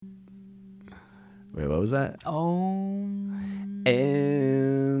Wait, what was that? You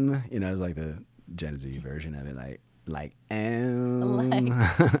know, it's like the Gen Z version of it, like.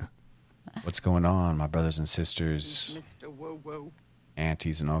 What's going on, my brothers and sisters, Mr. Woo-woo.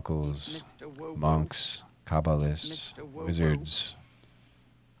 aunties and uncles, Mr. Woo-woo. monks, Kabbalists, Mr. Woo-woo. wizards,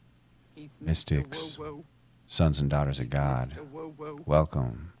 He's Mr. mystics, Woo-woo. sons and daughters of God? Mr. Woo-woo.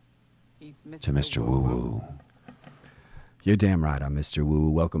 Welcome He's to Mr. Woo Woo. You're damn right, I'm Mr. Woo.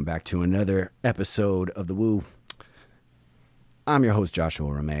 Welcome back to another episode of The Woo. I'm your host, Joshua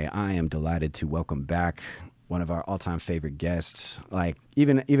Ramey. I am delighted to welcome back one of our all-time favorite guests. Like,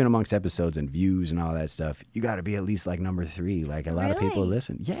 even amongst episodes and views and all that stuff, you got to be at least like number 3. Like, a lot of people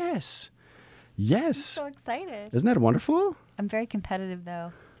listen. Yes. I'm so excited. Isn't that wonderful? I'm very competitive,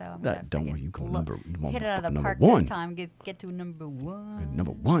 though. So I'm Don't worry, you go hit it out of the park one. this time. Get to number 1.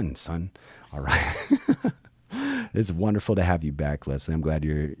 Number 1, son. All right. It's wonderful to have you back, Leslie. I'm glad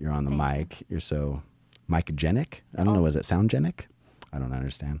you're on the mic. You're so micogenic. I don't know. Is it soundgenic? I don't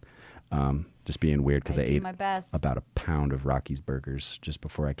understand. Just being weird because I ate my best. about a pound of Rocky's burgers just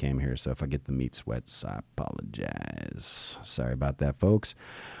before I came here. So if I get the meat sweats, I apologize. Sorry about that, folks.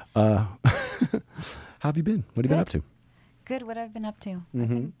 How have you been? What have you been up to? Good. What I've been up to? Mm-hmm.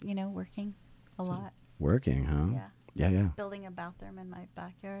 I've been, working a lot. Working, huh? Yeah. Building a bathroom in my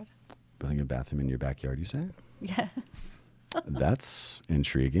backyard. Building a bathroom in your backyard, you say? Yes. That's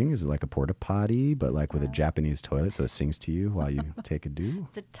intriguing. Is it like a porta potty, but like with a Japanese toilet, so it sings to you while you take a do?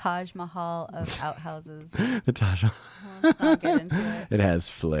 It's a Taj Mahal of outhouses. The Taj. Let's not get into it. It has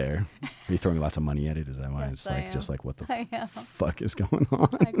flair. Are you throwing lots of money at it? Is that why? Yes, It's I like am. just like what the I am. fuck is going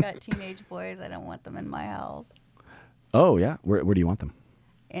on? I got teenage boys. I don't want them in my house. Oh yeah, where do you want them?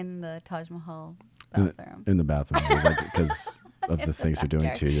 In the Taj Mahal bathroom. In the bathroom, because of the things they're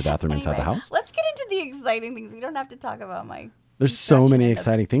doing to your bathroom inside the Anyway, house. Let's get into the exciting things. We don't have to talk about my. There's so construction many in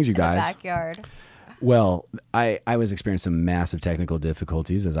exciting things, you in the guys. backyard. Well, I was experiencing some massive technical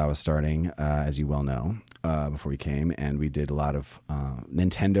difficulties as I was starting, as you well know, before we came, and we did a lot of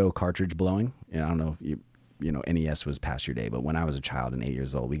Nintendo cartridge blowing. And I don't know, you know, NES was past your day, but when I was a child and 8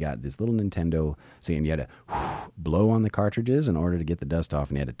 years old, we got this little Nintendo thing, and you had to blow on the cartridges in order to get the dust off,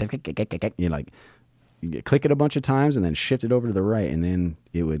 and you had to you click it a bunch of times and then shift it over to the right, and then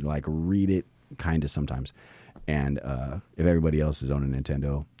it would like read it kind of sometimes. And if everybody else is on a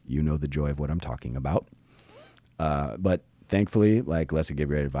Nintendo, you know the joy of what I'm talking about. But thankfully, like Leslie gave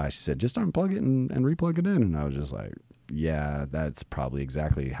great advice. She said, just unplug it and replug it in. And I was just like, yeah, that's probably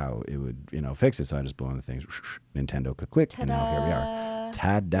exactly how it would, fix it. So I just blew on the things, Nintendo, click, and now here we are.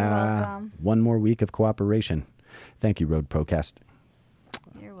 Ta-da. You're welcome. One more week of cooperation. Thank you, Rode Procast.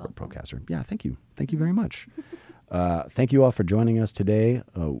 You're welcome. Procaster. Yeah, thank you. Thank you very much. Thank you all for joining us today.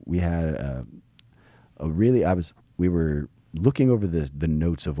 We had we were looking over the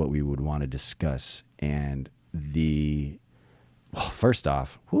notes of what we would want to discuss, and first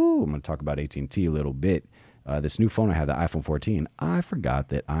off, I'm going to talk about AT&T a little bit. This new phone I have, the iPhone 14, I forgot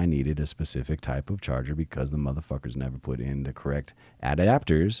that I needed a specific type of charger because the motherfuckers never put in the correct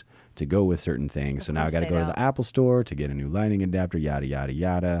adapters to go with certain things. So now I got to go to the Apple store to get a new lightning adapter, yada, yada,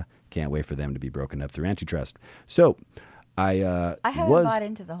 yada. Can't wait for them to be broken up through antitrust. So I haven't bought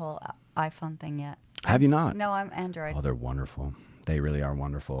into the whole iPhone thing yet. Have you not? No, I'm Android. Oh, they're wonderful. They really are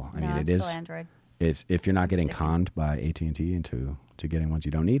wonderful. I'm still Android. It's if you're not getting conned by AT&T into getting ones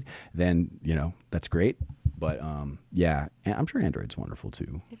you don't need, then that's great. But yeah, and I'm sure Android's wonderful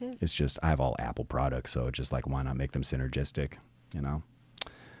too. It is. It's just I have all Apple products, so it's just like why not make them synergistic,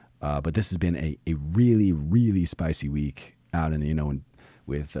 But this has been a really, really spicy week out in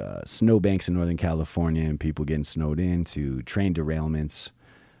with snowbanks in Northern California and people getting snowed in, to train derailments,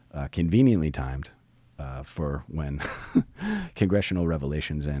 conveniently timed for when congressional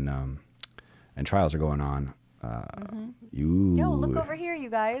revelations and trials are going on. Yo, look over here,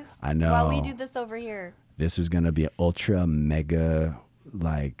 you guys. I know. While we do this over here. This is going to be an ultra mega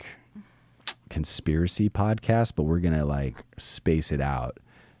conspiracy podcast, but we're going to space it out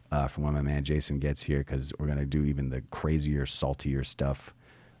from when my man Jason gets here, because we're going to do even the crazier, saltier stuff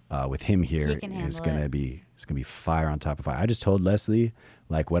with him here. It's going to be fire on top of fire. I just told Leslie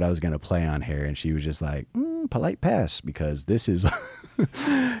what I was going to play on here, and she was just like, polite pass, because this is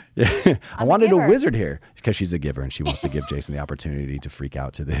I wanted a wizard here because she's a giver and she wants to give Jason the opportunity to freak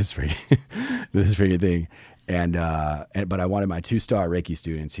out to this freaking thing. But I wanted my 2-star Reiki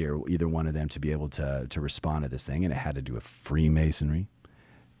students here, either one of them, to be able to respond to this thing, and it had to do with Freemasonry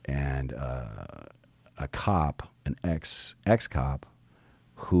and a cop, an ex-cop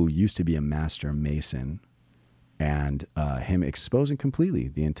who used to be a master Mason, and him exposing completely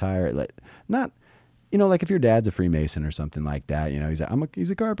the entire like if your dad's a Freemason or something like that, he's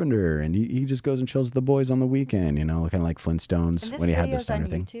a carpenter and he just goes and chills with the boys on the weekend, kind of like Flintstones And this when he had the video's Stoner on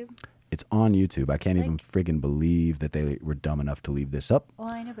thing. YouTube? It's on YouTube. I can't even Like- friggin' believe that they were dumb enough to leave this up.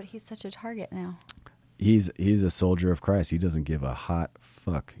 Well, I know, but he's such a target now. He's a soldier of Christ. He doesn't give a hot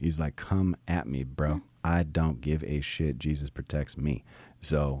fuck. He's like, come at me, bro. I don't give a shit. Jesus protects me.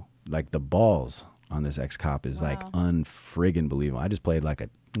 So like the balls on this ex-cop is like Wow. unfriggin' believable. I just played like a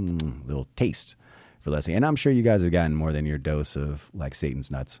little taste for Leslie. And I'm sure you guys have gotten more than your dose of like Satan's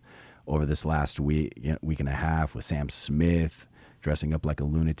nuts over this last week and a half with Sam Smith dressing up like a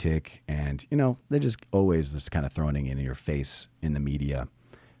lunatic. And, they're just always just kind of throwing it in your face in the media.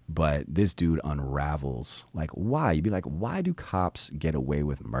 But this dude unravels. Like, why? You'd be like, why do cops get away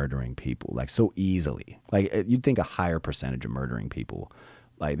with murdering people like so easily? Like, you'd think a higher percentage of murdering people.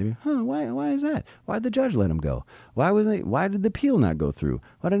 Like, they'd be, why is that? Why did the judge let him go? Why did the appeal not go through?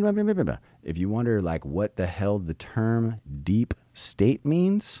 If you wonder, like, what the hell the term deep state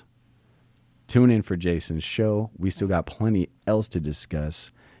means, tune in for Jason's show. We still got plenty else to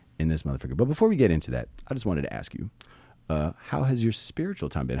discuss in this motherfucker. But before we get into that, I just wanted to ask you, how has your spiritual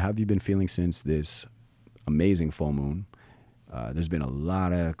time been? How have you been feeling since this amazing full moon? There's been a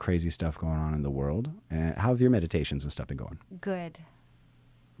lot of crazy stuff going on in the world. And how have your meditations and stuff been going? Good.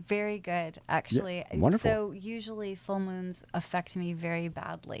 Very good, actually. Yeah, wonderful. So usually full moons affect me very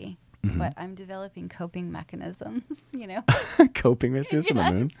badly, Mm-hmm. but I'm developing coping mechanisms, Coping mechanisms for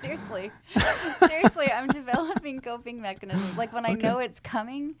the moon? Seriously. Seriously, I'm developing coping mechanisms. Like when I know it's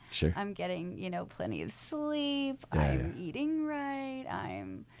coming, Sure. I'm getting, plenty of sleep. Yeah, I'm eating right.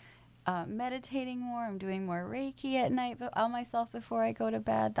 I'm meditating more. I'm doing more Reiki at night on myself before I go to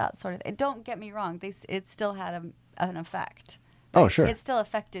bed, that sort of thing. Don't get me wrong. It still had an effect. Oh, right? sure. It still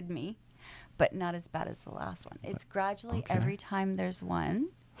affected me, but not as bad as the last one. It's gradually Okay. every time there's one.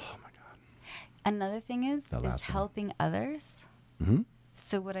 Oh, my God. Another thing is That last one. helping others. Mm-hmm.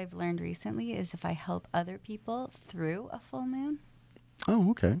 So what I've learned recently is if I help other people through a full moon, Oh,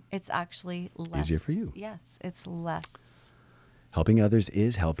 okay. it's actually less. Easier for you. Yes, it's less. Helping others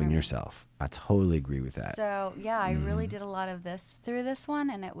is helping For me. yourself. I totally agree with that. So, yeah, I really did a lot of this through this one,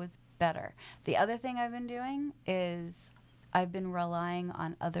 and it was better. The other thing I've been doing is I've been relying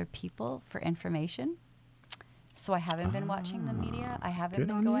on other people for information. So I haven't been watching the media. I haven't good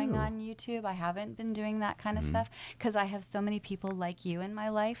been on going you. on YouTube. I haven't been doing that kind of stuff because I have so many people like you in my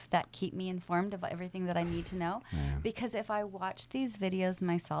life that keep me informed of everything that I need to know. Yeah. Because if I watch these videos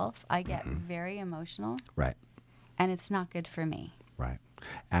myself, I get very emotional, Right. and it's not good for me. Right.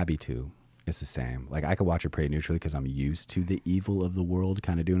 Abby, too. It's the same. Like, I could watch her pray neutrally because I'm used to the evil of the world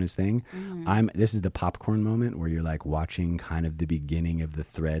kind of doing his thing. This is the popcorn moment where you're like watching kind of the beginning of the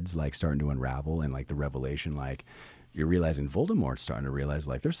threads like starting to unravel and like the revelation, like you're realizing Voldemort's starting to realize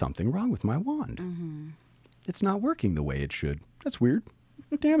like there's something wrong with my wand. It's not working the way it should. That's weird.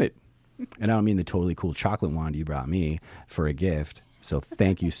 Damn it. And I don't mean the totally cool chocolate wand you brought me for a gift. So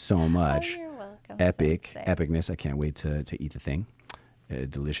thank you so much. Oh, you're welcome. Epic, Thanks. epicness. I can't wait to eat the thing.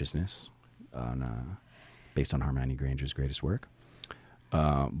 Deliciousness based on Hermione Granger's greatest work.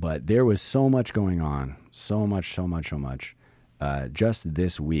 But there was so much going on. So much. Just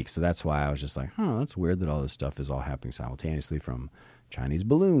this week. So that's why I was just like, that's weird that all this stuff is all happening simultaneously, from Chinese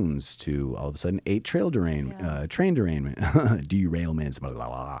balloons to all of a sudden 8 train derailment, derailments, blah,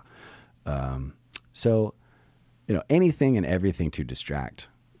 blah, blah. So, anything and everything to distract.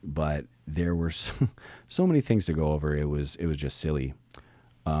 But there were so many things to go over. It was just silly.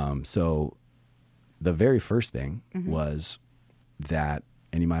 So the very first thing was that,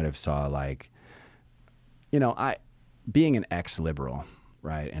 and you might have saw like, I being an ex-liberal,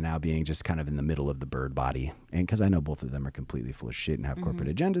 right, and now being just kind of in the middle of the bird body, and because I know both of them are completely full of shit and have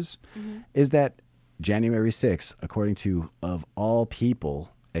corporate agendas, is that January 6th, according to, of all people,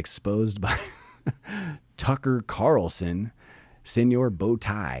 exposed by Tucker Carlson, Senor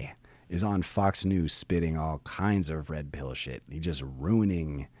Bowtie, is on Fox News spitting all kinds of red pill shit. He just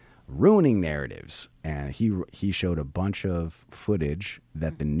ruining narratives. And he showed a bunch of footage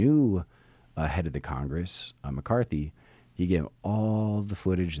that the new head of the Congress, McCarthy, he gave all the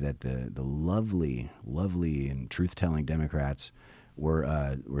footage that the lovely and truth-telling Democrats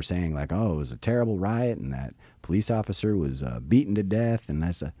were saying, like, oh, it was a terrible riot and that police officer was beaten to death, and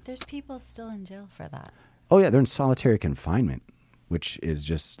There's people still in jail for that. Oh yeah, they're in solitary confinement, which is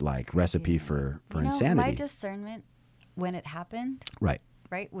just like recipe for insanity. My discernment when it happened, right.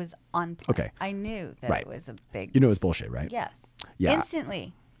 was on point. Okay. I knew that Right. it was a big. You know it's bullshit, right? Yes. Yeah.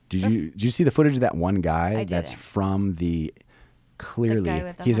 Instantly. Did you see the footage of that one guy I that's didn't. from the clearly guy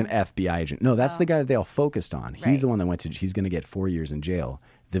with the he's an hump? FBI agent. No, that's the guy that they all focused on. He's Right. the one that he's going to get 4 years in jail.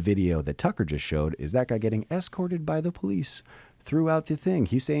 The video that Tucker just showed is that guy getting escorted by the police throughout the thing.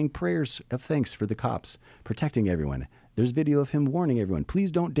 He's saying prayers of thanks for the cops, protecting everyone. There's video of him warning everyone,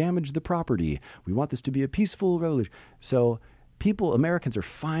 please don't damage the property. We want this to be a peaceful revolution. So Americans are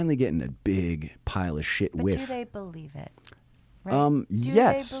finally getting a big pile of shit But with. do they believe it? Right?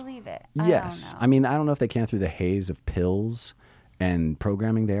 Yes. Do they believe it? Yes. I don't know. I mean, I don't know if they can through the haze of pills and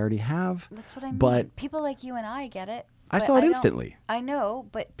programming they already have. That's what I mean. But people like you and I get it. I but saw it don't- instantly. I know,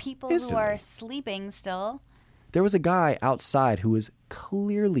 but people Instantly. who are sleeping still. There was a guy outside who was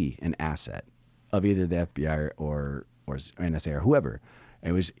clearly an asset of either the FBI or NSA or whoever. And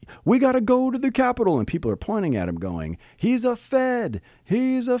it was, we got to go to the Capitol. And people are pointing at him going, he's a Fed.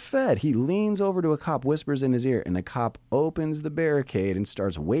 He's a Fed. He leans over to a cop, whispers in his ear, and the cop opens the barricade and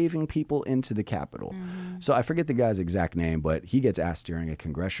starts waving people into the Capitol. So I forget the guy's exact name, but he gets asked during a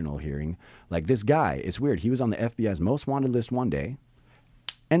congressional hearing, like, this guy, it's weird. He was on the FBI's most wanted list one day,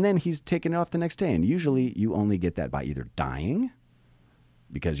 and then he's taken off the next day. And usually you only get that by either dying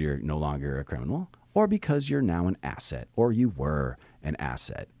because you're no longer a criminal, or because you're now an asset, or you were an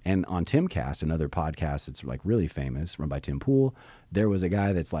asset. And on Timcast, another podcast that's like really famous, run by Tim Pool, there was a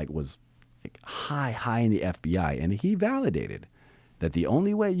guy that's was high in the FBI, and he validated that the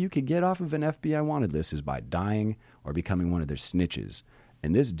only way you could get off of an FBI wanted list is by dying or becoming one of their snitches.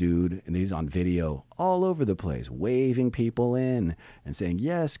 And this dude, and he's on video all over the place, waving people in and saying,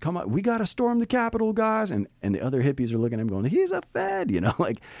 yes, come on, we got to storm the Capitol, guys. And the other hippies are looking at him going, he's a Fed,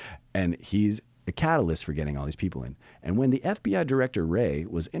 and he's a catalyst for getting all these people in. And when the FBI director, Wray,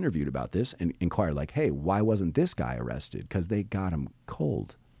 was interviewed about this and inquired, hey, why wasn't this guy arrested? Because they got him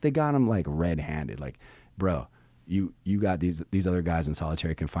cold. They got him red-handed. Bro, you got these other guys in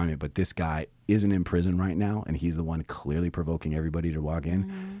solitary confinement, but this guy isn't in prison right now, and he's the one clearly provoking everybody to walk in.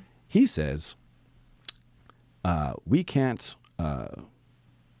 Mm-hmm. He says, we can't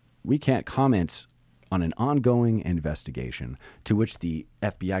comment on an ongoing investigation, to which the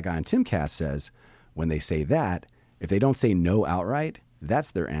FBI guy on Timcast says, when they say that, if they don't say no outright,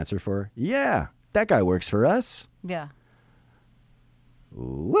 that's their answer for, yeah, that guy works for us. Yeah.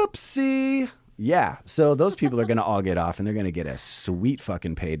 Whoopsie. Yeah. So those people are going to all get off, and they're going to get a sweet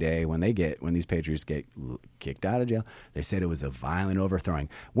fucking payday when these patriots get kicked out of jail. They said it was a violent overthrowing.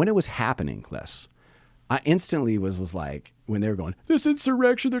 When it was happening, Les, I instantly was like, when they were going, this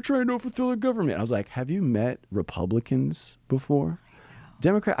insurrection, they're trying to overthrow the government. I was like, have you met Republicans before?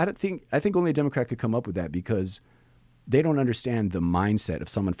 Democrat, I think only a Democrat could come up with that, because they don't understand the mindset of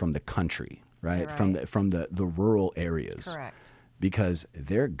someone from the country, right? From the rural areas. Correct. Because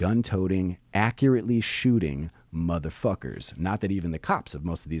they're gun-toting, accurately shooting motherfuckers. Not that even the cops of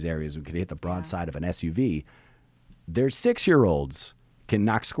most of these areas who could hit the broadside of an SUV, their 6-year-olds can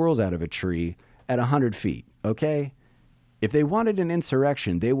knock squirrels out of a tree at 100 feet, okay? If they wanted an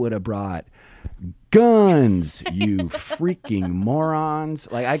insurrection, they would have brought guns, you freaking morons.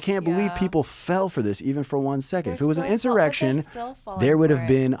 I can't believe people fell for this even for 1 second. If it was an insurrection, there would have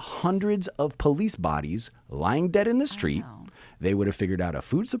been hundreds of police bodies lying dead in the street. They would have figured out a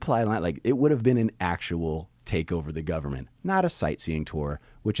food supply line. It would have been an actual take over the government, not a sightseeing tour,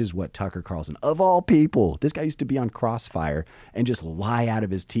 which is what Tucker Carlson, of all people, this guy used to be on Crossfire and just lie out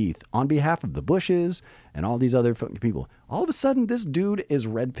of his teeth on behalf of the Bushes and all these other people. All of a sudden, this dude is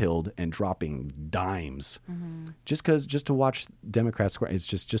red-pilled and dropping dimes just to watch Democrats squirm. It's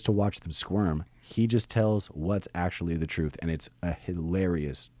just to watch them squirm. He just tells what's actually the truth, and it's a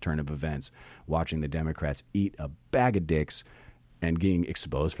hilarious turn of events watching the Democrats eat a bag of dicks and getting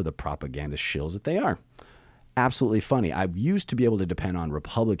exposed for the propaganda shills that they are. Absolutely funny. I used to be able to depend on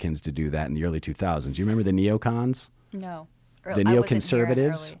Republicans to do that in the early 2000s. You remember the neocons? No. The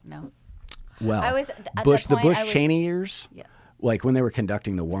neoconservatives? No. Well, I was, the Bush-Cheney years, yeah. When they were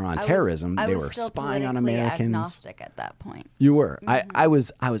conducting the war on terrorism, they were spying on Americans. Agnostic at that point. You were. Mm-hmm. I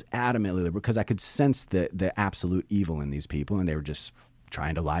was adamantly liberal because I could sense the absolute evil in these people, and they were just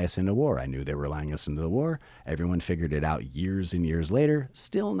trying to lie us into war. I knew they were lying us into the war. Everyone figured it out years and years later,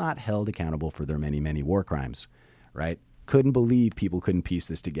 still not held accountable for their many, many war crimes, right? Couldn't believe people couldn't piece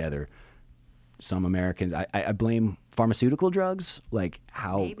this together. Some Americans, I blame pharmaceutical drugs,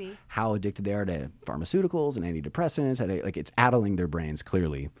 how addicted they are to pharmaceuticals and antidepressants. It's addling their brains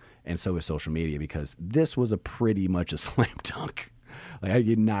clearly, and so is social media, because this was a pretty much a slam dunk. I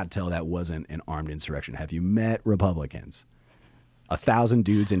could not tell that wasn't an armed insurrection. Have you met Republicans? 1,000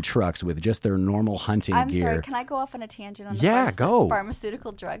 dudes in trucks with just their normal hunting gear. I'm sorry, can I go off on a tangent on the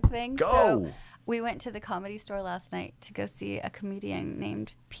pharmaceutical drug thing? Go. So we went to the Comedy Store last night to go see a comedian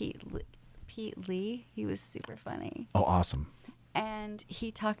named Pete Lee. He was super funny. Oh, awesome. And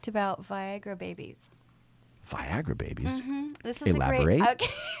he talked about Viagra babies. Viagra babies. This is Elaborate. a great. Okay.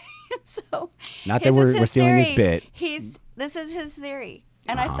 So Not that his is we're his stealing his theory. bit. This is his theory,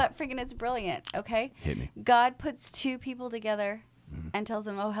 and I thought freaking it's brilliant. Okay. Hit me. God puts two people together and tells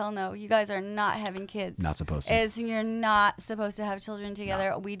them, "Oh hell no, you guys are not having kids. Not supposed to. You're not supposed to have children together.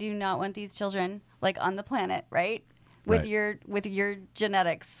 No. We do not want these children like on the planet, right? With your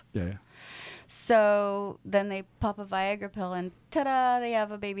genetics." Yeah. So then they pop a Viagra pill and ta-da, they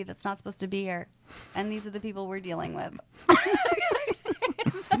have a baby that's not supposed to be here. And these are the people we're dealing with.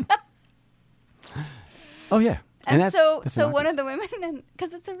 Oh, yeah. And that's so one of the women,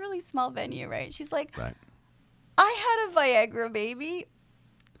 because it's a really small venue, right? She's like, right. I had a Viagra baby.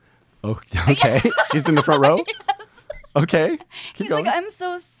 Oh, okay. She's in the front row? Yes. Okay. He's going. like, I'm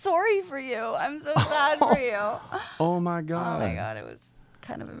so sorry for you. I'm so sad for you. Oh, my God. Oh, my God. It was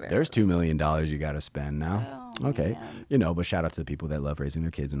kind of embarrassing. There's $2 million you got to spend now. Oh, okay. man. But shout out to the people that love raising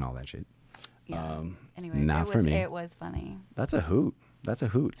their kids and all that shit. Yeah. Anyways, not for me. It was funny. That's a hoot. It's a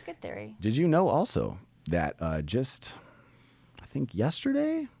good theory. Did you know also that just, I think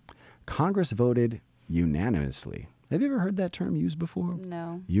yesterday, Congress voted unanimously. Have you ever heard that term used before?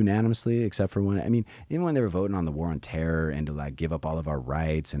 No. Unanimously, except for even when they were voting on the war on terror and to like give up all of our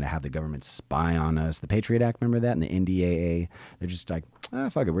rights and to have the government spy on us. The Patriot Act, remember that? And the NDAA. They're just like,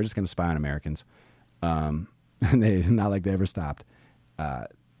 fuck it, we're just going to spy on Americans. And they not like they ever stopped.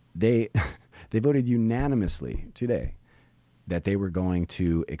 They voted unanimously today that they were going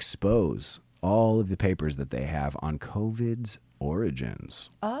to expose all of the papers that they have on COVID's origins.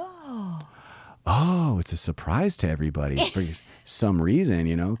 Oh, it's a surprise to everybody for some reason,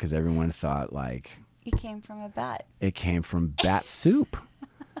 because everyone thought like... It came from a bat. It came from bat soup.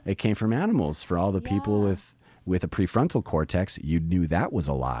 It came from animals. For all the people with a prefrontal cortex, you knew that was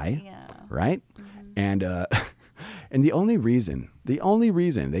a lie, right? Mm-hmm. And the only reason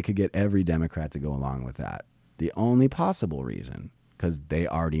they could get every Democrat to go along with that, the only possible reason, because they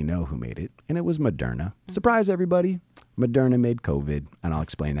already know who made it, and it was Moderna. Mm-hmm. Surprise, everybody. Moderna made COVID, and I'll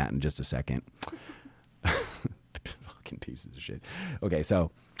explain that in just a second. Fucking pieces of shit. Okay, so...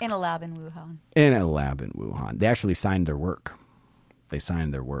 In a lab in Wuhan. They actually signed their work.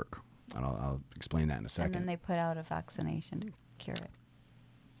 And I'll explain that in a second. And then they put out a vaccination to cure it.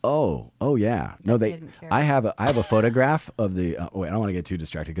 Oh yeah. No, they didn't cure I have a photograph of the... wait, I don't want to get too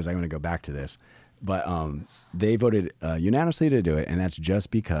distracted because I'm going to go back to this. But they voted unanimously to do it, and that's just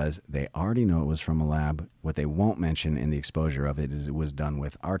because they already know it was from a lab. What they won't mention in the exposure of it is it was done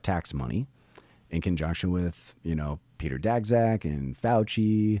with our tax money in conjunction with, Peter Daszak and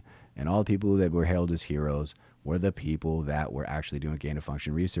Fauci and all the people that were hailed as heroes were the people that were actually doing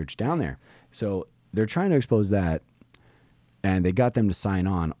gain-of-function research down there. So they're trying to expose that, and they got them to sign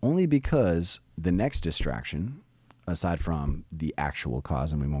on only because the next distraction, aside from the actual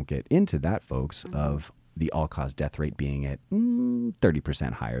cause, and we won't get into that, folks, of the all-cause death rate being at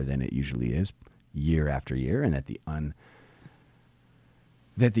 30% higher than it usually is year after year, and that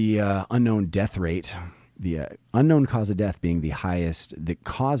the unknown death rate, the unknown cause of death being the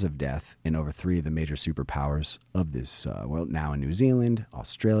cause of death in over 3 of the major superpowers of this, now in New Zealand,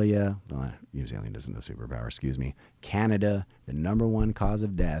 Australia, New Zealand isn't a superpower, excuse me, Canada, the number one cause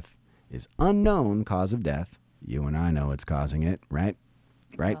of death is unknown cause of death. You and I know it's causing it, right?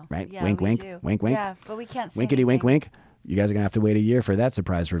 Right? Yeah, wink, we wink, do. wink, wink. Yeah, but we can't say Winkety, wink, anything. wink. You guys are going to have to wait a year for that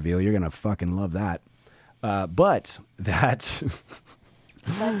surprise reveal. You're going to fucking love that. But that...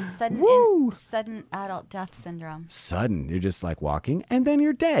 Sudden adult death syndrome. Sudden. You're just like walking, and then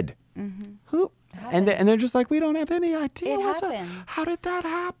you're dead. Mm-hmm. Who? And they're just like, we don't have any idea. It happened. How did that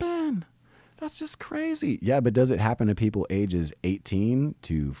happen? That's just crazy. Yeah, but does it happen to people ages 18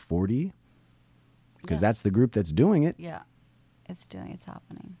 to 40? Because that's the group that's doing it. Yeah, it's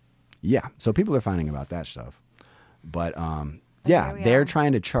happening. Yeah, so people are finding about that stuff. But here we they're are.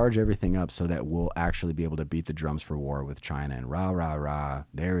 trying to charge everything up so that we'll actually be able to beat the drums for war with China and rah, rah, rah.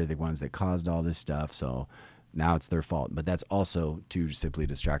 They're the ones that caused all this stuff, so now it's their fault. But that's also to simply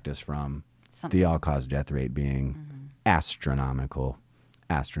distract us from the all-cause death rate being astronomical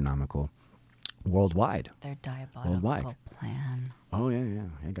worldwide. Their diabolical Worldwide. plan. Oh, yeah.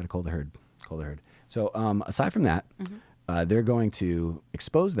 I got to call the herd. So aside from that, they're going to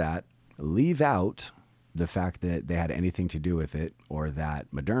expose that, leave out the fact that they had anything to do with it or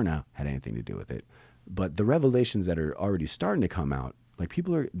that Moderna had anything to do with it. But the revelations that are already starting to come out, like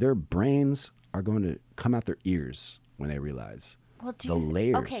their brains are going to come out their ears when they realize the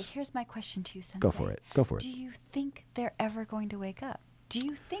layers. Okay, here's my question to you, Sensei. Go for it. Do you think they're ever going to wake up? Do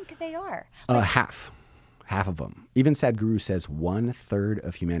you think they are? Half. half of them. Even Sadhguru says 1/3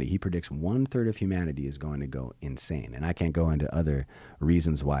 of humanity. He predicts 1/3 of humanity is going to go insane. And I can't go into other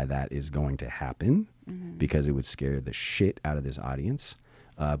reasons why that is going to happen because it would scare the shit out of this audience.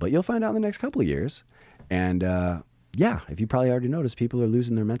 But you'll find out in the next couple of years. And if you probably already noticed, people are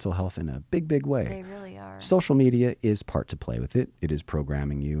losing their mental health in a big, big way. They really are. Social media is part to play with it. It is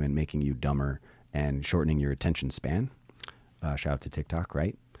programming you and making you dumber and shortening your attention span. Shout out to TikTok,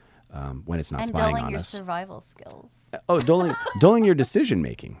 right? When it's not And spying dulling on your us. survival skills. Dulling your decision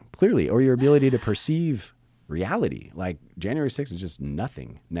making, clearly, or your ability to perceive reality. Like January 6th is just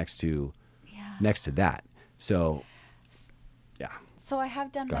nothing next to that. So, yeah. So I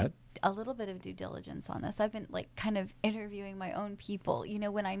have done Go ahead. a little bit of due diligence on this. I've been like kind of interviewing my own people. You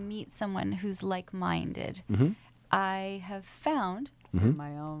know, when I meet someone who's like-minded, I have found through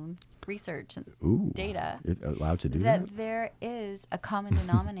my own research and data You're allowed to do that there is a common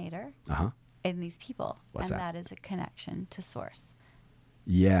denominator in these people. What's and that? that is a connection to source.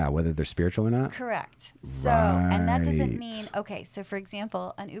 Yeah, whether they're spiritual or not. Correct. So, and that doesn't Right. mean, okay, so for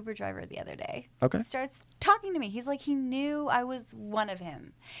example, an Uber driver the other day Okay. starts talking to me. He's like, he knew I was one of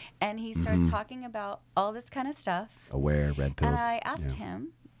him. And he starts talking about all this kind of stuff. Aware, red pill. And I asked him,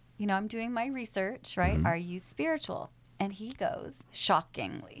 you know, I'm doing my research, right? Are you spiritual? And he goes,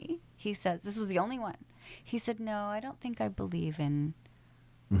 shockingly, he says, this was the only one. He said, no, I don't think I believe in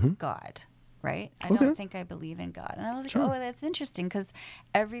God, right? I don't think I believe in God. And I was like, Sure. oh, that's interesting because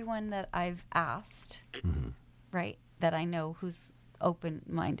everyone that I've asked, right, that I know who's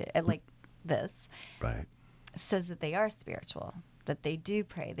open-minded, like this, Right. says that they are spiritual, that they do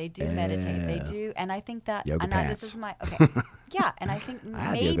pray, they do meditate, they do, and I think that, Yoga and pants. this is my, okay, yeah, and I think I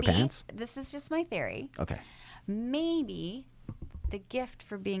have yoga maybe, pants. this is just my theory, Okay. maybe the gift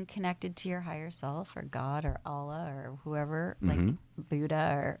for being connected to your higher self or God or Allah or whoever, like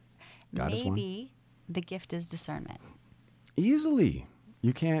Buddha, or God is one. maybe the gift is discernment. Easily.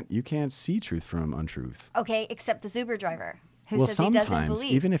 You can't see truth from untruth. Okay, except the Uber driver who Well, says he doesn't sometimes,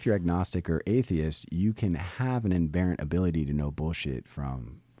 believe. even if you're agnostic or atheist, you can have an inherent ability to know bullshit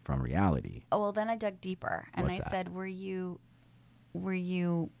from reality. Oh, well, then I dug deeper and What's I that? said, were you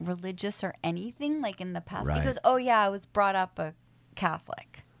religious or anything like in the past? Right. He goes, oh yeah, I was brought up a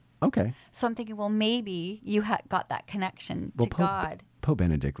Catholic. Okay. So I'm thinking, well, maybe you got that connection to God. Pope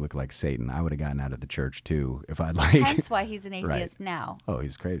Benedict looked like Satan. I would have gotten out of the church too if I'd like. Hence why he's an atheist Right. now, Oh,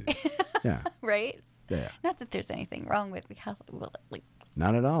 he's crazy. Yeah. right? Yeah. Not that there's anything wrong with the Catholic. Well, like,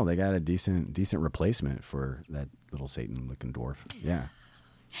 Not at all. They got a decent replacement for that little Satan-looking dwarf. Yeah.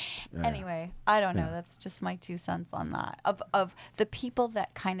 Yeah. anyway, I don't know. Yeah. That's just my 2 cents on that. Of the people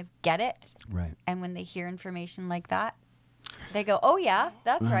that kind of get it, Right. and when they hear information like that, they go, "Oh yeah,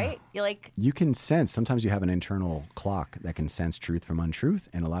 that's right." You're like, You can sense, sometimes you have an internal clock that can sense truth from untruth.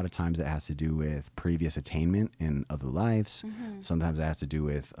 And a lot of times it has to do with previous attainment in other lives. Sometimes it has to do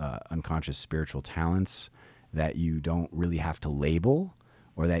with unconscious spiritual talents that you don't really have to label,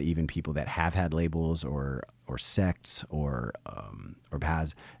 or that even people that have had labels or sects or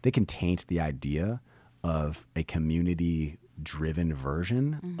paths, they can taint the idea of a community-driven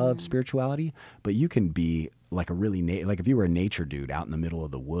version of spirituality. But you can be like a really like if you were a nature dude out in the middle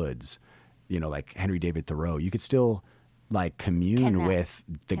of the woods, you know, like Henry David Thoreau, you could still like commune Connect. with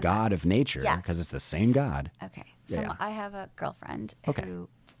the God of nature Yes. because it's the same God. okay. So Yeah. I have a girlfriend Okay. who,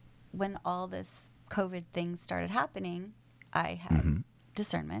 when all this COVID thing started happening, I had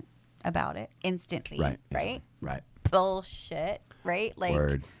discernment about it instantly. Right. Right. Bullshit. Right. Like.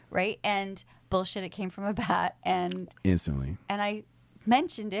 Word. Right. And bullshit. It came from a bat, and Instantly. I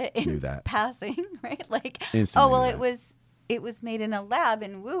mentioned it Knew in that. passing, right? Like, Instantly oh well, knew that. it was made in a lab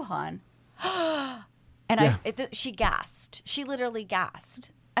in Wuhan, and Yeah. she gasped. She literally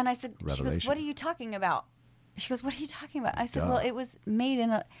gasped, and I said, she goes, Revelation. "What are you talking about?" She goes, "What are you talking about?" I said, Duh. "Well, it was made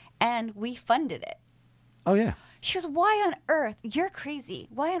and we funded it." Oh, yeah. She goes, "Why on earth? You're crazy.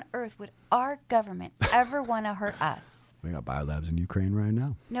 Why on earth would our government ever want to hurt us?" We got biolabs in Ukraine right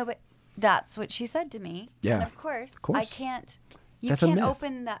now. No, but that's what she said to me. Yeah, And of course. of course. I can't. You That's a can't myth.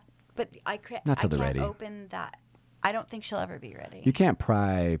 open that. But I can't. Not till I they're can't ready. open that. I don't think she'll ever be ready. You can't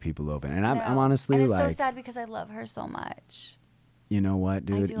pry people open. And I'm No. honestly and it's like, so sad because I love her so much. you know what,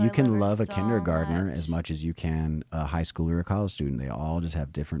 dude? do. You I can love love her a so kindergartner much. as much as you can a high schooler or a college student. They all just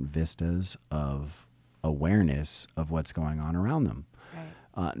have different vistas of awareness of what's going on around them.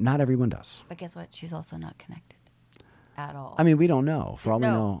 Right. Not everyone does. But guess what? She's also not connected at all. I mean, we don't know. For all we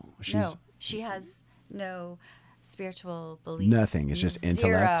no, know, she's no. She has no spiritual beliefs. nothing. It's just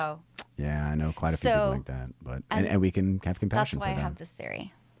intellect. Zero. Yeah, I know quite a few people So- like that. But and and we can have That's compassion why for I them. have this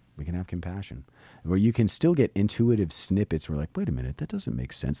theory. We can have compassion. Where you can still get intuitive snippets where like, wait a minute, that doesn't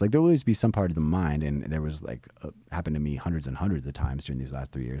make sense. Like there'll always be some part of the mind, and there was like, happened to me hundreds and hundreds of times during these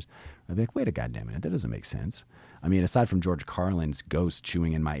last 3 years. I'd be like, wait a goddamn minute, that doesn't make sense. I mean, aside from George Carlin's ghost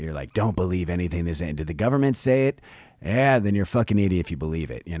chewing in my ear, like, don't believe anything they say. Did the government say it? Yeah, then you're a fucking idiot if you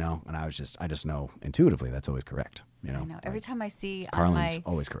believe it, And I just know intuitively that's always correct, I know. Every time I see Carlin's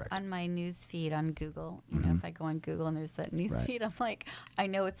always correct. on my news feed on Google, know, if I go on Google and there's that news feed, I'm like, I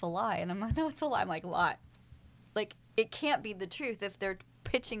know it's a lie. And I'm like, no, it's a lie. I'm like, lie. Like, it can't be the truth if they're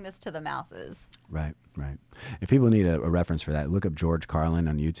pitching this to the masses. Right. If people need a reference for that, look up George Carlin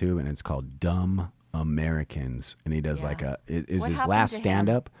on YouTube, and it's called Dumb Americans. And he does like his last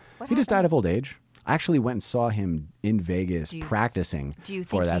stand-up. He just died of old age. I actually went and saw him in Vegas practicing. Do you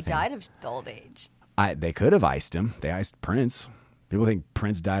for think that he thing. died of old age? They could have iced him. They iced Prince. People think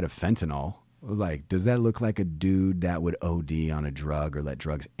Prince died of fentanyl. Like, does that look like a dude that would OD on a drug or let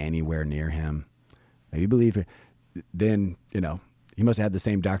drugs anywhere near him? If you believe it, then, he must have had the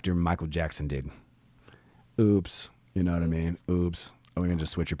same doctor Michael Jackson did. Oops. You know what I mean? Oops. Are we going to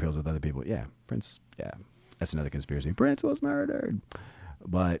just switch your pills with other people? Yeah. Prince. Yeah. That's another conspiracy. Prince was murdered.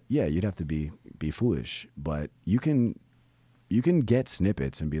 But yeah, you'd have to be foolish. But you can get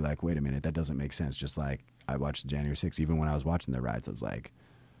snippets and be like, wait a minute, that doesn't make sense. Just like I watched January 6th, even when I was watching the riots, I was like,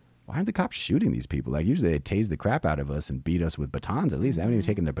 why aren't the cops shooting these people? Like, usually they tase the crap out of us and beat us with batons. At least they haven't even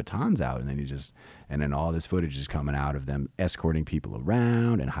taken their batons out. And then all this footage is coming out of them escorting people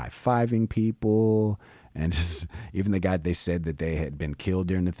around and high-fiving people. And just, even the guy, they said that they had been killed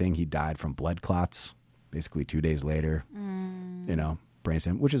during the thing. He died from blood clots, basically 2 days later, brain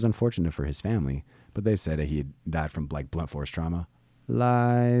stem, which is unfortunate for his family. But they said that he had died from like blunt force trauma.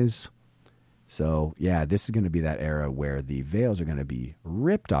 Lies. So, yeah, this is going to be that era where the veils are going to be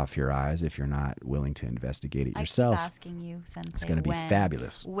ripped off your eyes if you're not willing to investigate it yourself. I keep asking you, Sensei. It's going to be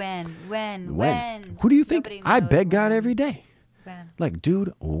fabulous. When? Who do you think? Nobody I knows beg God when. every day. When? Like,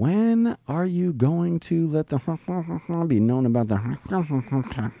 dude, when are you going to let the be known about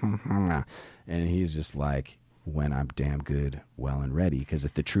the And he's just like, when I'm damn good, well, and ready. Because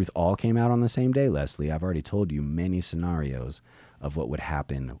if the truth all came out on the same day, Leslie, I've already told you many scenarios of what would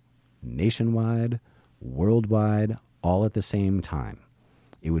happen nationwide, worldwide, all at the same time.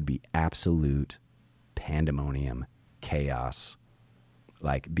 It would be absolute pandemonium, chaos,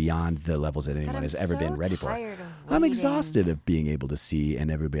 like beyond the levels that anyone has ever been ready for. I'm exhausted of being able to see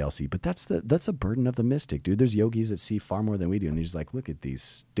and everybody else see, but that's a burden of the mystic, dude. There's yogis that see far more than we do, and they're just like, look at these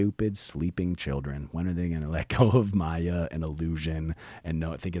stupid sleeping children. When are they going to let go of Maya and illusion and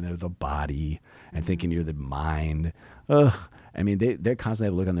thinking they're the body and thinking you're the mind? Ugh. I mean, they constantly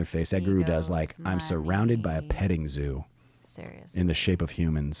have a look on their face. That guru does, like, I'm surrounded by a petting zoo. Seriously. In the shape of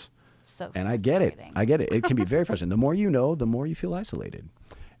humans. So and I get it. It can be very frustrating. The more you know, the more you feel isolated.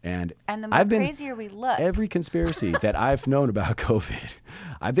 And the more crazier we look. Every conspiracy that I've known about COVID,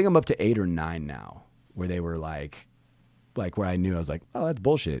 I think I'm up to 8 or 9 now, where they were like where I knew I was like, oh, that's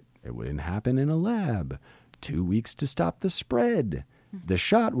bullshit. It wouldn't happen in a lab. 2 weeks to stop the spread. The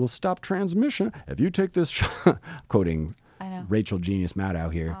shot will stop transmission. If you take this shot, quoting Rachel Genius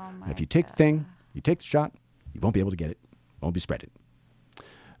Maddow here, if you take the thing, you take the shot, you won't be able to get it. Won't be spread it.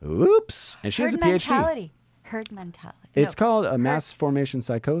 Oops. And she has a PhD. Herd mentality. It's called a mass formation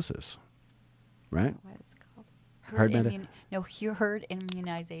psychosis, right? What is it called? Herd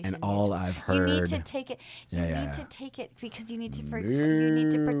immunization. And all I've heard. You need to take it. You need to take it because you need to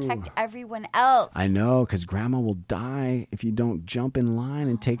protect everyone else. I know, because grandma will die if you don't jump in line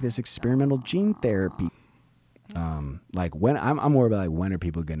and take this experimental gene therapy. Like when I'm more about like when are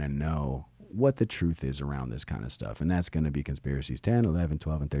people gonna know what the truth is around this kind of stuff, and that's gonna be conspiracies 10, 11,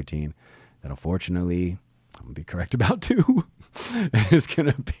 12, and 13. That unfortunately I'm gonna be correct about too. It's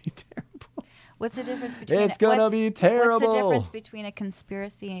gonna be terrible. What's the difference between? It's gonna be terrible. What's the difference between a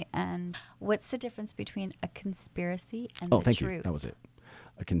conspiracy and the thank truth? you. That was it.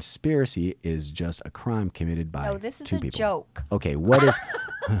 A conspiracy is just a crime committed by No, this is two a people. joke. Okay, what is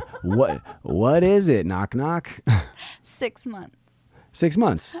what is it? Knock knock. 6 months. 6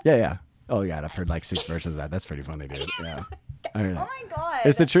 months. Yeah. Oh God, I've heard like 6 versions of that. That's pretty funny, dude. Yeah. I heard that. Oh my God.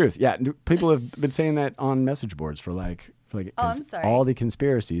 It's the truth. Yeah, people have been saying that on message boards for like I'm sorry. all the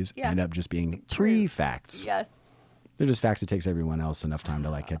conspiracies end up just being pre-facts. Yes. They're just facts it takes everyone else enough time to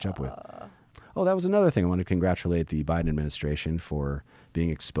like catch up with. Oh, that was another thing. I want to congratulate the Biden administration for being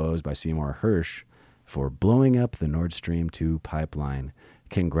exposed by Seymour Hersh for blowing up the Nordstream 2 pipeline.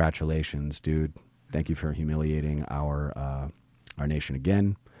 Congratulations, dude. Thank you for humiliating our nation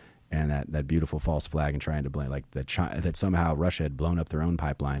again. And that beautiful false flag and trying to blame like that somehow Russia had blown up their own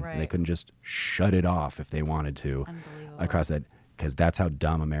pipeline. Right. And they couldn't just shut it off if they wanted to. Unbelievable. Across that. because that's how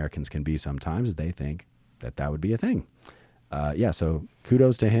dumb Americans can be sometimes. Is they think that would be a thing. So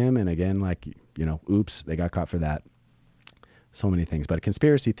kudos to him. And again, like, oops, they got caught for that. So many things. But a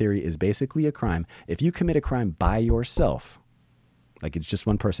conspiracy theory is basically a crime. If you commit a crime by yourself, like it's just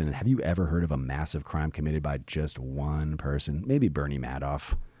one person. And have you ever heard of a massive crime committed by just one person? Maybe Bernie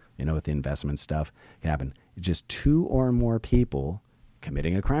Madoff, with the investment stuff can happen. Just two or more people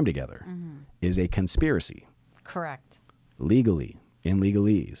committing a crime together is a conspiracy. Correct. Legally, in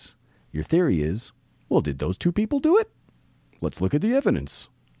legalese. Your theory is, well, did those two people do it? Let's look at the evidence.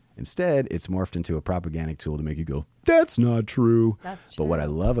 Instead, it's morphed into a propagandic tool to make you go, that's not true. That's true. But what I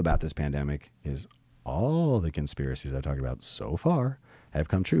love about this pandemic is all the conspiracies I've talked about so far have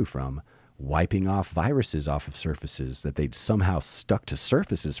come true, from wiping off viruses off of surfaces that they'd somehow stuck to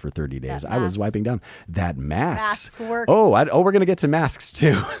surfaces for 30 days. I was wiping down that masks. Masks work. Oh, we're going to get to masks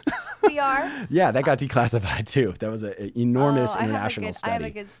too. We are. Yeah, that got declassified too. That was an enormous international study. I have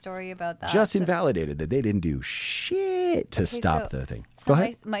a good story about that. Just invalidated that they didn't do shit to stop the thing. So Go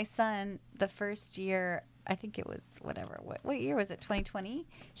ahead. my son, the first year, I think it was whatever. What year was it? 2020.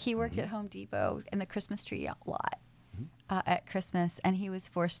 He worked at Home Depot in the Christmas tree lot at Christmas, and he was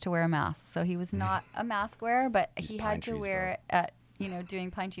forced to wear a mask. So he was not a mask wearer, but he had to wear it at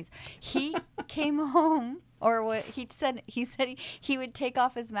doing pine trees. He came home, or what he said he would take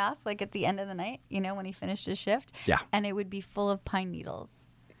off his mask like at the end of the night, when he finished his shift. Yeah. And it would be full of pine needles.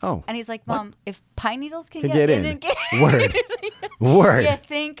 Oh. And he's like, Mom, if pine needles can get in, in. Word. You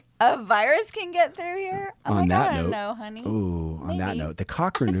think a virus can get through here? I'm On like, that I don't note, know, honey. Ooh, on that Maybe. note, the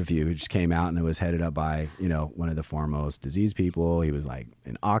Cochrane Review just came out, and it was headed up by, one of the foremost disease people. He was like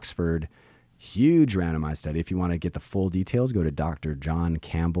in Oxford. Huge randomized study. If you want to get the full details, go to Dr. John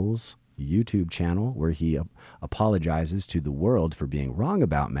Campbell's YouTube channel, where he apologizes to the world for being wrong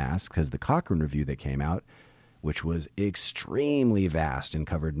about masks, because the Cochrane Review that came out, which was extremely vast and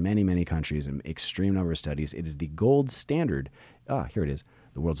covered many, many countries and extreme number of studies. It is the gold standard. Here it is.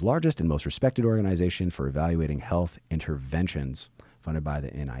 The world's largest and most respected organization for evaluating health interventions, funded by the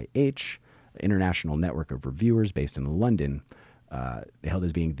NIH, International Network of Reviewers based in London. They held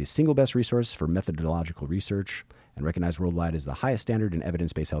as being the single best resource for methodological research and recognized worldwide as the highest standard in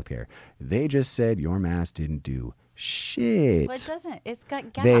evidence-based healthcare. They just said your mask didn't do shit. Well, it doesn't. It's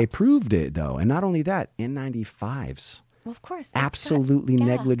got gaps. They proved it, though. And not only that, N95s. Well, of course. Absolutely gas.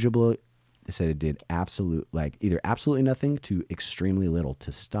 negligible. They said it did either absolutely nothing to extremely little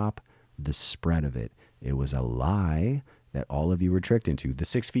to stop the spread of it. It was a lie that all of you were tricked into. The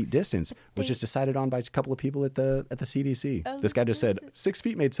 6 feet distance was just decided on by a couple of people at the CDC. This guy just said 6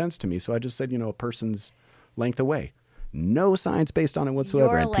 feet made sense to me, so I just said, a person's length away. No science based on it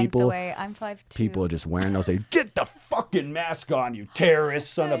whatsoever. Your and length away. I'm 5'2". People are just wearing those. Say, get the fucking mask on, you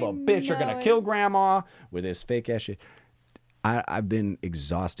terrorist son of a bitch! You're gonna kill grandma with this fake ass shit. I've been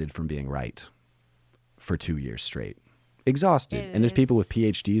exhausted from being right for 2 years straight. Exhausted. And there's people with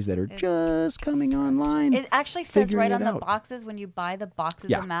PhDs that are just coming online. It actually says right on the out. boxes, when you buy the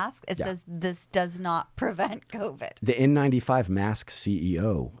boxes of masks, it says this does not prevent COVID. The N95 mask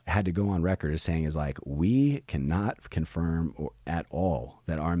CEO had to go on record as saying we cannot confirm at all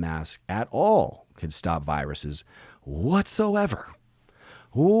that our mask at all could stop viruses whatsoever.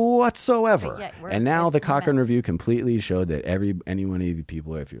 And now the Cochrane Review completely showed that any one of you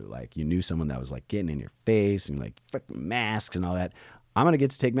people, if you're you knew someone that was getting in your face and fucking masks and all that, I'm gonna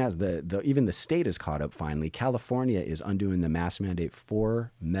get to take masks. Even the state is caught up finally. California is undoing the mask mandate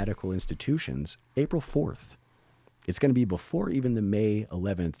for medical institutions April 4th. It's going to be before even the May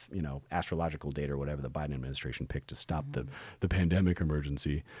 11th, astrological date or whatever the Biden administration picked to stop the pandemic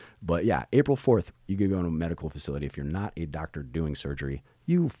emergency. But yeah, April 4th, you could go to a medical facility. If you're not a doctor doing surgery,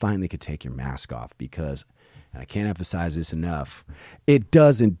 you finally could take your mask off because, and I can't emphasize this enough, it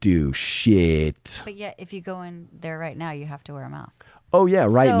doesn't do shit. But yet, if you go in there right now, you have to wear a mask. Oh, yeah,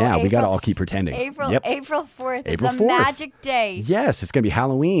 right So now. We got to April- all keep pretending. April 4th is April a 4th. magic day. Yes, it's going to be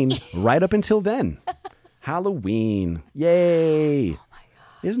Halloween right up until then. Halloween. Yay. Oh my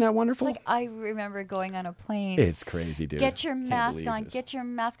God. Isn't that wonderful? I remember going on a plane. It's crazy, dude. Get your Can't mask believe on. this. Get your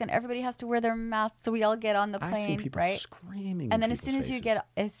mask on. Everybody has to wear their masks, so we all get on the plane, I've seen people right? screaming. And in then as soon as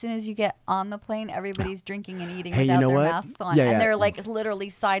people's you get on the plane, everybody's drinking and eating Hey, you without know their what? masks on, Yeah, yeah. and they're literally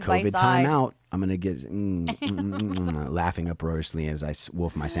side by COVID side. time out. I'm gonna get laughing uproariously as I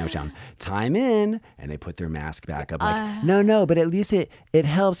wolf my sandwich down. Time in, and they put their mask back up. No, but at least it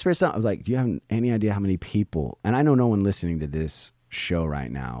helps for some. I was like, do you have any idea how many people? And I know no one listening to this show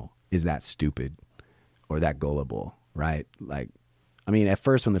right now is that stupid or that gullible, right? I mean, at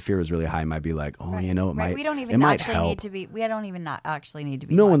first when the fear was really high, it might be like, oh, you know, it might. We don't it even might actually help. need to be. We don't even not actually need to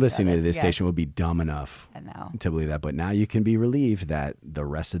be. No one talking listening about to this Yes. station would be dumb enough I know. to believe that. But now you can be relieved that the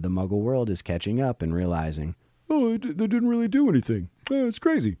rest of the Muggle world is catching up and realizing, oh, they didn't really do anything. Oh, it's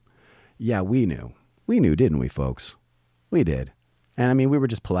crazy. Yeah, we knew. We knew, didn't we, folks? We did. And I mean, we were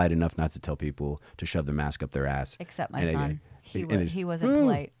just polite enough not to tell people to shove their mask up their ass. Except my And son. and He wasn't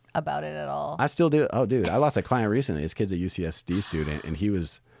polite about it at all. I still do. Oh, dude, I lost a client recently. This kid's a UCSD student, and he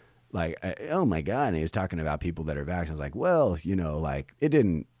was like, oh my God. And he was talking about people that are vaccinated. I was like, well, you know, like it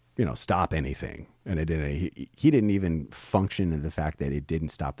didn't, you know, stop anything. And it didn't, he didn't even function in the fact that it didn't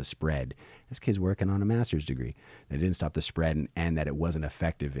stop the spread. This kid's working on a master's degree. That it didn't stop the spread and that it wasn't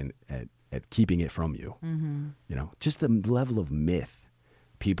effective at keeping it from you. Mm-hmm. You know, just the level of myth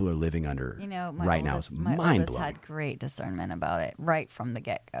people are living under right now is my mind oldest blowing. had great discernment about it right from the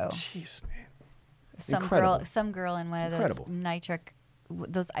get-go. Jeez, man. Some girl in one of Incredible.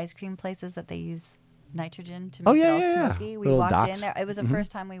 those ice cream places that they use nitrogen to Oh, make yeah, it all yeah, yeah. smoky. We Little walked dots. Mm-hmm. in there. It was the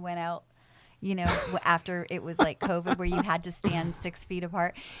first time we went out, you know, after it was like COVID where you had to stand 6 feet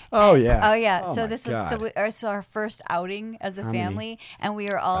apart. Oh, And- yeah. Oh yeah. Oh, so my this God. was so our first outing as a How many? family, and we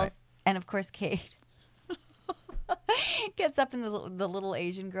were all, Right. and of course Kate gets up and the little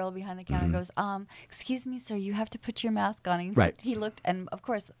Asian girl behind the counter goes, excuse me, sir, you have to put your mask on. And Right. he looked, and of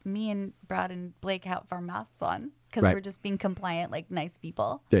course, me and Brad and Blake have our masks on because Right. we're just being compliant, like nice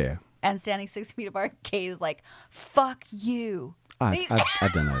people. Yeah. And standing 6 feet apart, Kate is like, "Fuck you."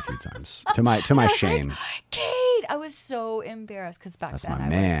 I've done that a few times. To my shame. Kate, I was so embarrassed because back That's then my I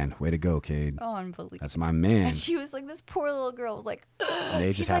man. Way to go, Cade. was unbelievable. That's my man. And she was like, this poor little girl was like, And they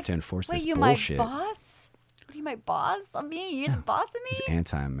just she's have like, to enforce what this are you, bullshit. my boss? What are you, my boss? I mean, you're the boss of These me?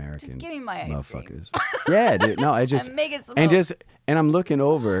 anti-American Just give me my ice cream. motherfuckers. Yeah, dude. No, I just And make it and smoke. just and I'm looking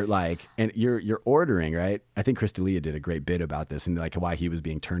over like, and you're ordering, right? I think Crystalia did a great bit about this and like why he was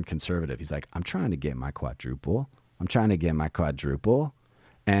being turned conservative. He's like, I'm trying to get my quadruple.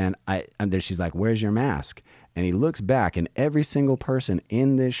 And then she's like, where's your mask? And he looks back, and every single person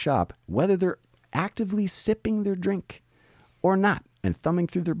in this shop, whether they're actively sipping their drink or not, and thumbing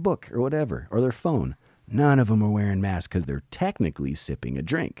through their book or whatever, or their phone, none of them are wearing masks because they're technically sipping a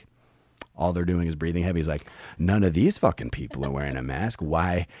drink. All they're doing is breathing heavy. He's like, none of these fucking people are wearing a mask.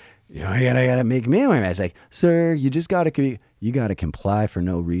 Why? You know, I gotta make me wear a mask. Like, sir, you just gotta comply for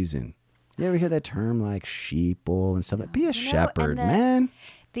no reason. You ever hear that term like sheeple and stuff? Like, be a shepherd, man.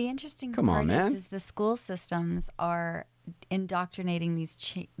 The interesting Come on, part man. is the school systems are indoctrinating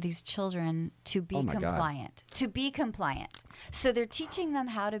these children to be Oh my God. compliant. To be compliant. So they're teaching them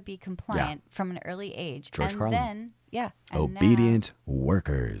how to be compliant from an early age. George and Carlin. then, and Obedient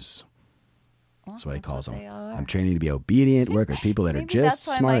workers. now, That's what he calls them. they all I'm are. training to be obedient workers, people that are Maybe just that's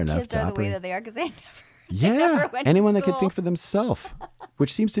why smart my enough kids to are the way operate. that they are because they never Yeah, never went to anyone that could school. think for themselves,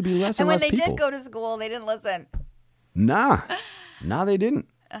 which seems to be less And and when less they people. did go to school, they didn't listen. Nah, they didn't.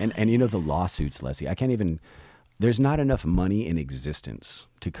 And you know the lawsuits, Leslie. I can't even. There's not enough money in existence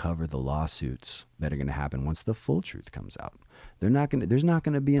to cover the lawsuits that are going to happen once the full truth comes out. There's not going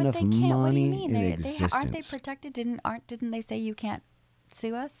to be But enough they can't. What do you money mean? in They existence. aren't they protected? Didn't they say you can't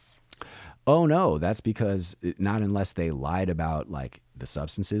sue us? Oh no, that's because not unless they lied about like the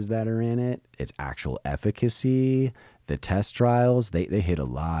substances that are in it, its actual efficacy, the test trials. They hit a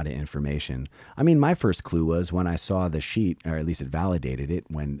lot of information. I mean, my first clue was when I saw the sheet, or at least it validated it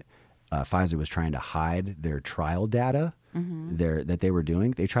when Pfizer was trying to hide their trial data that they were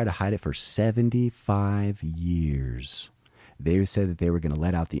doing. They tried to hide it for 75 years. They said that they were going to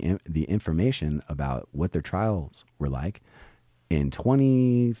let out the information about what their trials were like in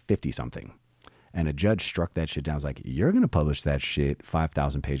 2050 something. And a judge struck that shit down. I was like, you're going to publish that shit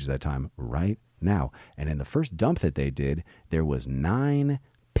 5,000 pages at a time right now. And in the first dump that they did, there was 9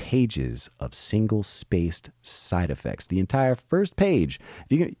 pages of single-spaced side effects. The entire first page.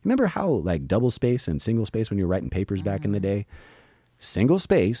 If you remember how like double space and single space when you were writing papers back in the day?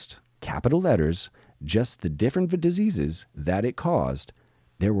 Single-spaced, capital letters, just the different diseases that it caused.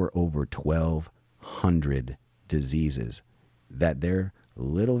 There were over 1,200 diseases that their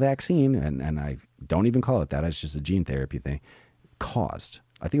little vaccine, and I don't even call it that, it's just a gene therapy thing, caused.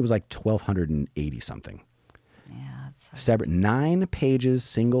 I think it was like 1,280 something. Yeah, it's so Separate 9 pages,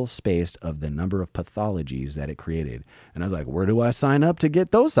 single spaced of the number of pathologies that it created. And I was like, where do I sign up to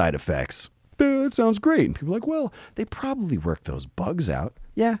get those side effects? That sounds great. And people are like, well, they probably work those bugs out.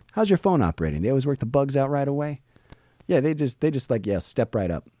 Yeah, how's your phone operating? They always work the bugs out right away. Yeah, they just like, yeah, step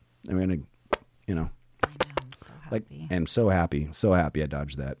right up. I'm gonna, you know. I know, I'm so Like, happy. I'm so happy I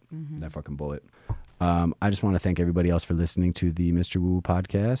dodged that fucking bullet. I just want to thank everybody else for listening to the Mr. Woo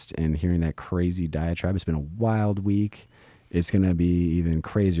podcast and hearing that crazy diatribe. It's been a wild week, It's gonna be even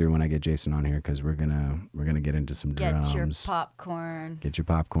crazier when I get Jason on here because we're gonna get into some drums. Get your popcorn. Get your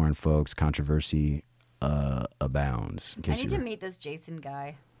popcorn, folks. Controversy abounds. In I case need you to were- meet this Jason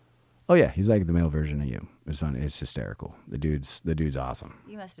guy. Oh yeah, he's like the male version of you. It's fun. It's hysterical. The dude's awesome.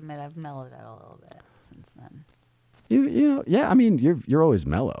 You must admit I've mellowed out a little bit since then. You know, yeah. I mean, you're always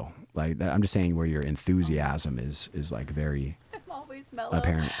mellow. Like that, I'm just saying where your enthusiasm is like very I'm always mellow.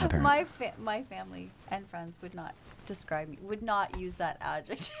 apparent. My family and friends would not describe me. Would not use that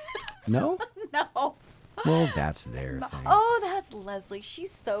adjective. No. No. Well, that's their thing. Oh, that's Leslie.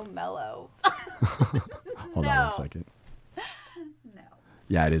 She's so mellow. Hold on no. one second. No.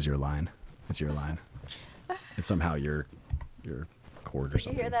 Yeah, it is your line. It's your line. It's somehow your chord or Did you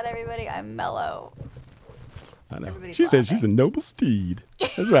something. hear that, everybody? I'm mellow. I know. Everybody's She said she's a laughing. noble steed.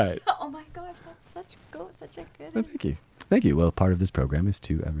 That's right. Oh my gosh, that's such a Well, good. thank you. Thank you. Well, part of this program is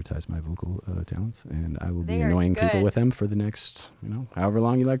to advertise my vocal talents, and I will be They are annoying people good. with them for the next, however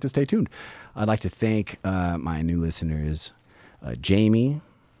long you like to stay tuned. I'd like to thank my new listeners, Jamie,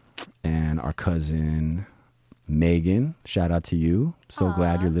 and our cousin Megan. Shout out to you. So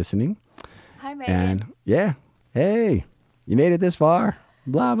glad Aw. you're listening. Hi, Megan. And yeah, hey, you made it this far.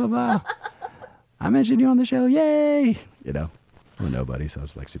 Blah blah blah. I mentioned you on the show. Yay! We're nobody, so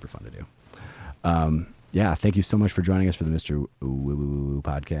it's like super fun to do. Yeah, thank you so much for joining us for the Mr. Woo Woo Woo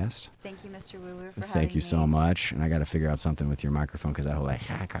podcast. Thank you, Mr. Woo Woo, for having Thank you me. so much. And I got to figure out something with your microphone because that whole like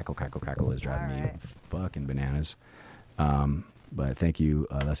crackle is driving me All right. fucking bananas. But thank you,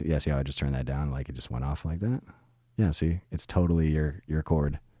 Leslie. Yeah, see how I just turned that down? Like it just went off like that. Yeah, see, it's totally your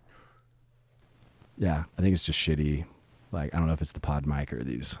cord. Yeah, I think it's just shitty. Like I don't know if it's the pod mic or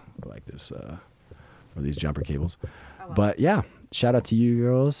these or these jumper cables. Oh, well. But yeah, shout out to you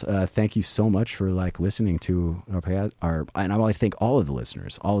girls. Thank you so much for like listening to our and I want to thank all of the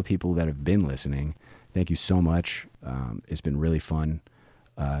listeners, all the people that have been listening. Thank you so much. It's been really fun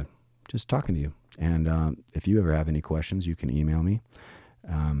just talking to you. And if you ever have any questions, you can email me.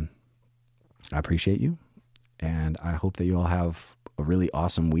 I appreciate you. And I hope that you all have a really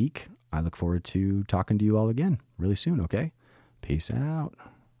awesome week. I look forward to talking to you all again really soon, okay? Peace out.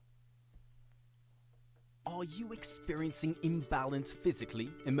 Are you experiencing imbalance physically,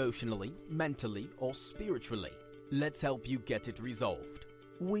 emotionally, mentally, or spiritually? Let's help you get it resolved.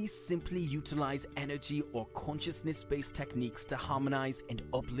 We simply utilize energy or consciousness-based techniques to harmonize and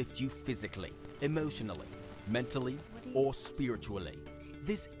uplift you physically, emotionally, mentally, or spiritually.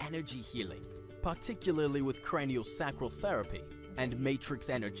 This energy healing, particularly with craniosacral therapy and matrix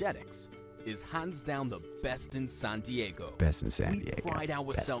energetics, is hands down the best in San Diego. Best in San We Diego. pride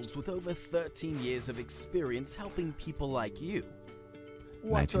ourselves with over 13 years of experience helping people like you.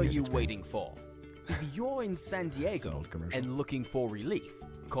 What 19 are years you experience. waiting for? If you're in San Diego old commercial. and looking for relief,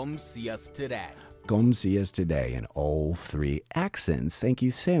 come see us today. Come see us today in all three accents. Thank you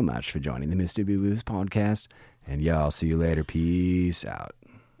so much for joining the Mr. Boo Boo's podcast. And y'all, see you later. Peace out.